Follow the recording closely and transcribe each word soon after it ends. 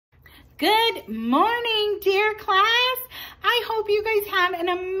Good morning, dear class. I hope you guys had an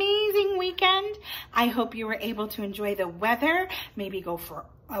amazing weekend. I hope you were able to enjoy the weather, maybe go for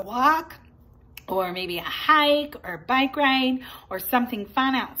a walk, or maybe a hike or bike ride or something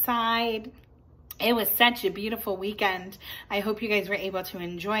fun outside. It was such a beautiful weekend. I hope you guys were able to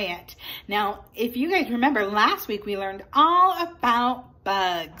enjoy it. Now, if you guys remember, last week we learned all about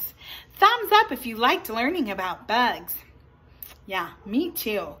bugs. Thumbs up if you liked learning about bugs. Yeah, me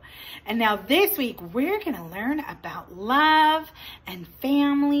too. And now this week, we're going to learn about love and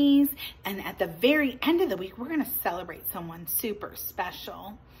families. And at the very end of the week, we're going to celebrate someone super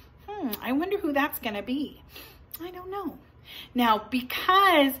special. I wonder who that's going to be. I don't know. Now,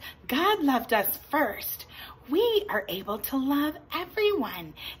 because God loved us first, we are able to love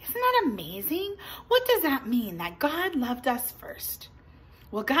everyone. Isn't that amazing? What does that mean, that God loved us first?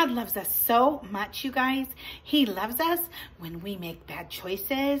 Well, God loves us so much, you guys. He loves us when we make bad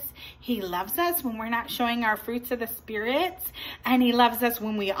choices. He loves us when we're not showing our fruits of the spirits. And he loves us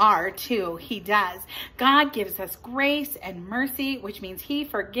when we are too. He does. God gives us grace and mercy, which means he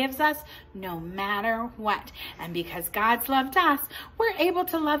forgives us no matter what. And because God's loved us, we're able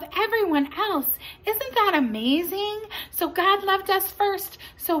to love everyone else. Isn't that amazing? So God loved us first,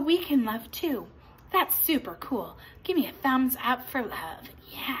 so we can love too. That's super cool. Give me a thumbs up for love.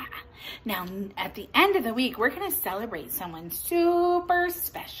 Yeah. Now, at the end of the week, we're going to celebrate someone super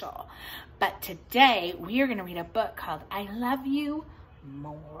special. But today, we are going to read a book called I Love You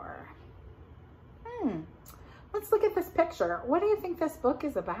More. Let's look at this picture. What do you think this book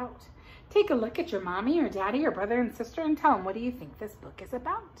is about? Take a look at your mommy or daddy or brother and sister and tell them, what do you think this book is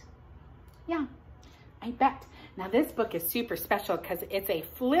about? Yeah, I bet. Now, this book is super special because it's a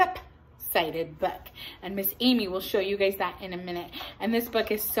flip-sided book, and Miss Amy will show you guys that in a minute. And this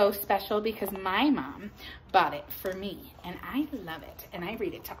book is so special because my mom bought it for me, and I love it, and I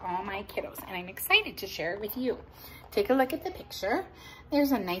read it to all my kiddos, and I'm excited to share it with you. Take a look at the picture.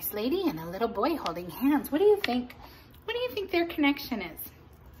 There's a nice lady and a little boy holding hands. What do you think? What do you think their connection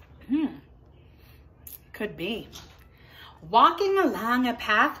is? Could be. Walking along a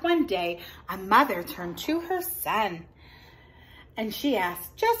path one day, a mother turned to her son, and she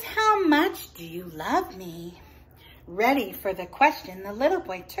asked, "Just how much do you love me?" Ready for the question, the little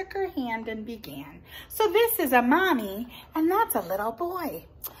boy took her hand and began. So this is a mommy, and that's a little boy.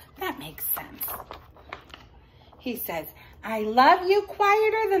 That makes sense. He says, "I love you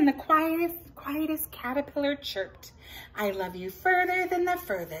quieter than the quietest caterpillar chirped. I love you further than the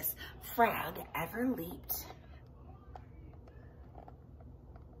furthest frog ever leaped."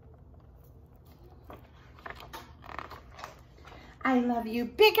 I love you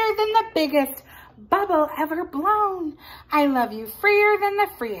bigger than the biggest bubble ever blown. I love you freer than the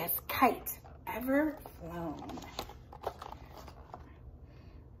freest kite ever flown.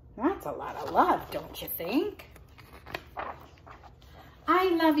 That's a lot of love, don't you think? I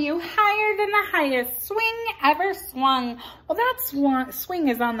love you higher than the highest swing ever swung. Well, that swing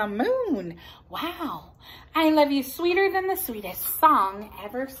is on the moon. Wow. I love you sweeter than the sweetest song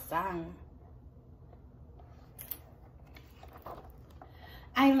ever sung.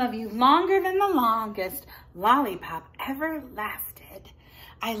 I love you longer than the longest lollipop ever lasted.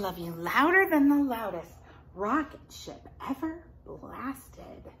 I love you louder than the loudest rocket ship ever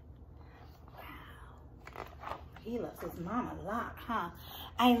blasted. Wow. He loves his mom a lot, huh?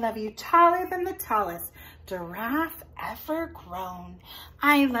 I love you taller than the tallest giraffe ever grown.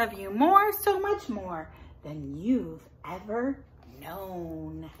 I love you more, so much more than you've ever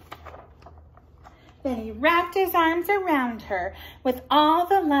known. Then he wrapped his arms around her with all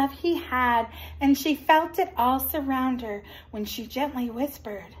the love he had, and she felt it all surround her when she gently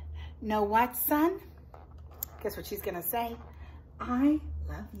whispered, "Know what, son?" Guess what she's gonna say? "I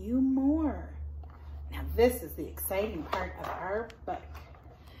love you more." Now this is the exciting part of our book.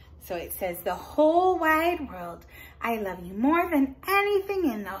 So it says, "The whole wide world, I love you more than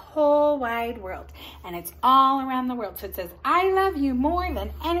anything in the whole wide world." And it's all around the world. So it says, "I love you more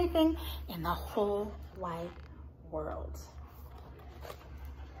than anything in the whole wide world."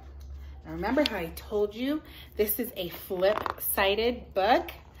 Now remember how I told you this is a flip-sided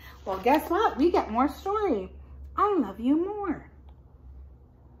book? Well, guess what? We get more story. I love you more.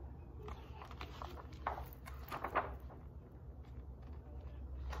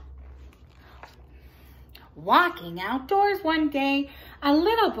 Walking outdoors one day, a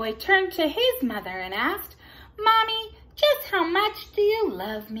little boy turned to his mother and asked, "Mommy, just how much do you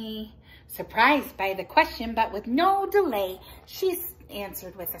love me?" Surprised by the question, but with no delay, she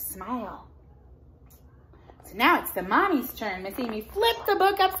answered with a smile. So now it's the mommy's turn. Miss Amy flipped the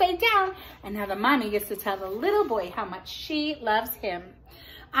book upside down, and now the mommy gets to tell the little boy how much she loves him.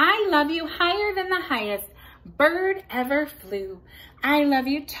 I love you higher than the highest bird ever flew. I love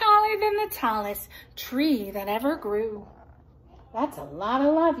you taller than the tallest tree that ever grew. That's a lot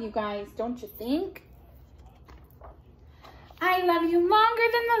of love, you guys, don't you think? I love you longer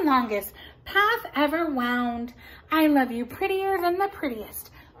than the longest path ever wound. I love you prettier than the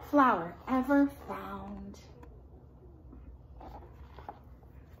prettiest flower ever found.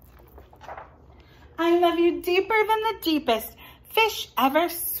 I love you deeper than the deepest fish ever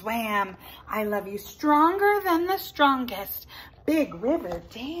swam. I love you stronger than the strongest big river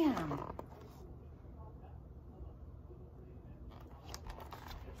dam.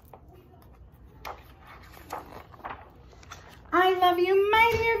 I love you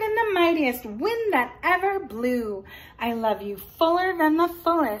mightier than the mightiest wind that ever blew. I love you fuller than the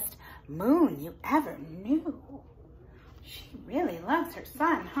fullest moon you ever knew. She really loves her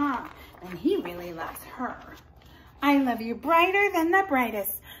son, huh? And he really loves her. I love you brighter than the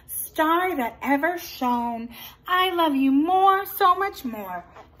brightest star that ever shone. I love you more, so much more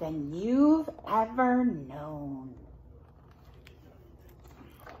than you've ever known.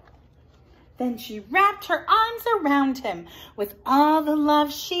 Then she wrapped her arms around him with all the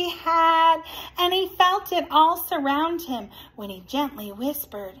love she had, and he felt it all surround him when he gently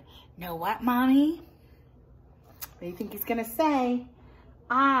whispered, "Know what, Mommy?" What do you think he's gonna say?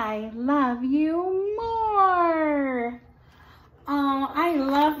 "I love you more." Oh, I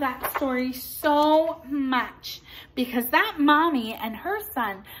love that story so much because that mommy and her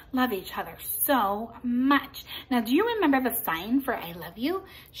son love each other so much. Now, do you remember the sign for I love you?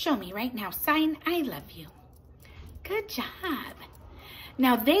 Show me right now. Sign, I love you. Good job.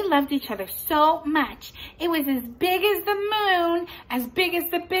 Now, they loved each other so much. It was as big as the moon, as big as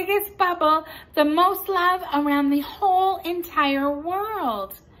the biggest bubble, the most love around the whole entire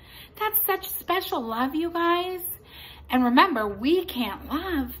world. That's such special love, you guys. And remember, we can't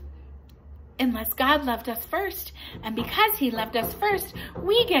love unless God loved us first. And because he loved us first,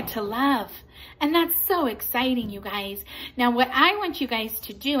 we get to love. And that's so exciting, you guys. Now, what I want you guys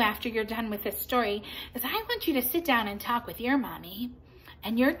to do after you're done with this story is I want you to sit down and talk with your mommy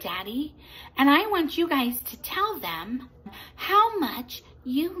and your daddy. And I want you guys to tell them how much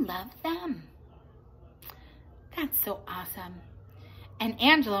you love them. That's so awesome. And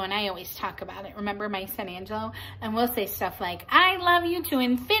Angelo and I always talk about it. Remember my son Angelo? And we'll say stuff like, I love you to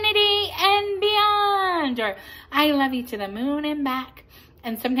infinity and beyond. Or I love you to the moon and back.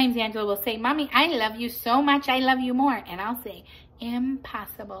 And sometimes Angelo will say, Mommy, I love you so much. I love you more. And I'll say,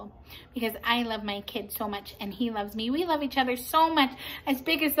 impossible. Because I love my kid so much and he loves me. We love each other so much, as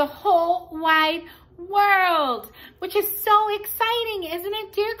big as the whole wide world. Which is so exciting, isn't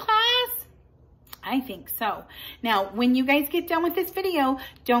it, dear class? I think so. Now, when you guys get done with this video,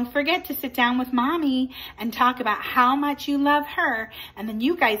 don't forget to sit down with Mommy and talk about how much you love her. And then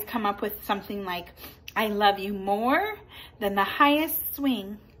you guys come up with something like, I love you more than the highest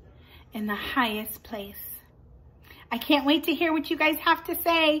swing in the highest place. I can't wait to hear what you guys have to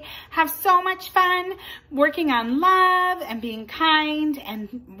say. Have so much fun working on love and being kind and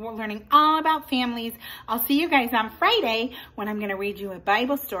learning all about families. I'll see you guys on Friday when I'm going to read you a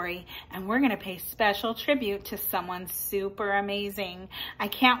Bible story and we're going to pay special tribute to someone super amazing. I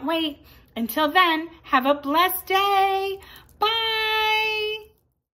can't wait. Until then, have a blessed day. Bye.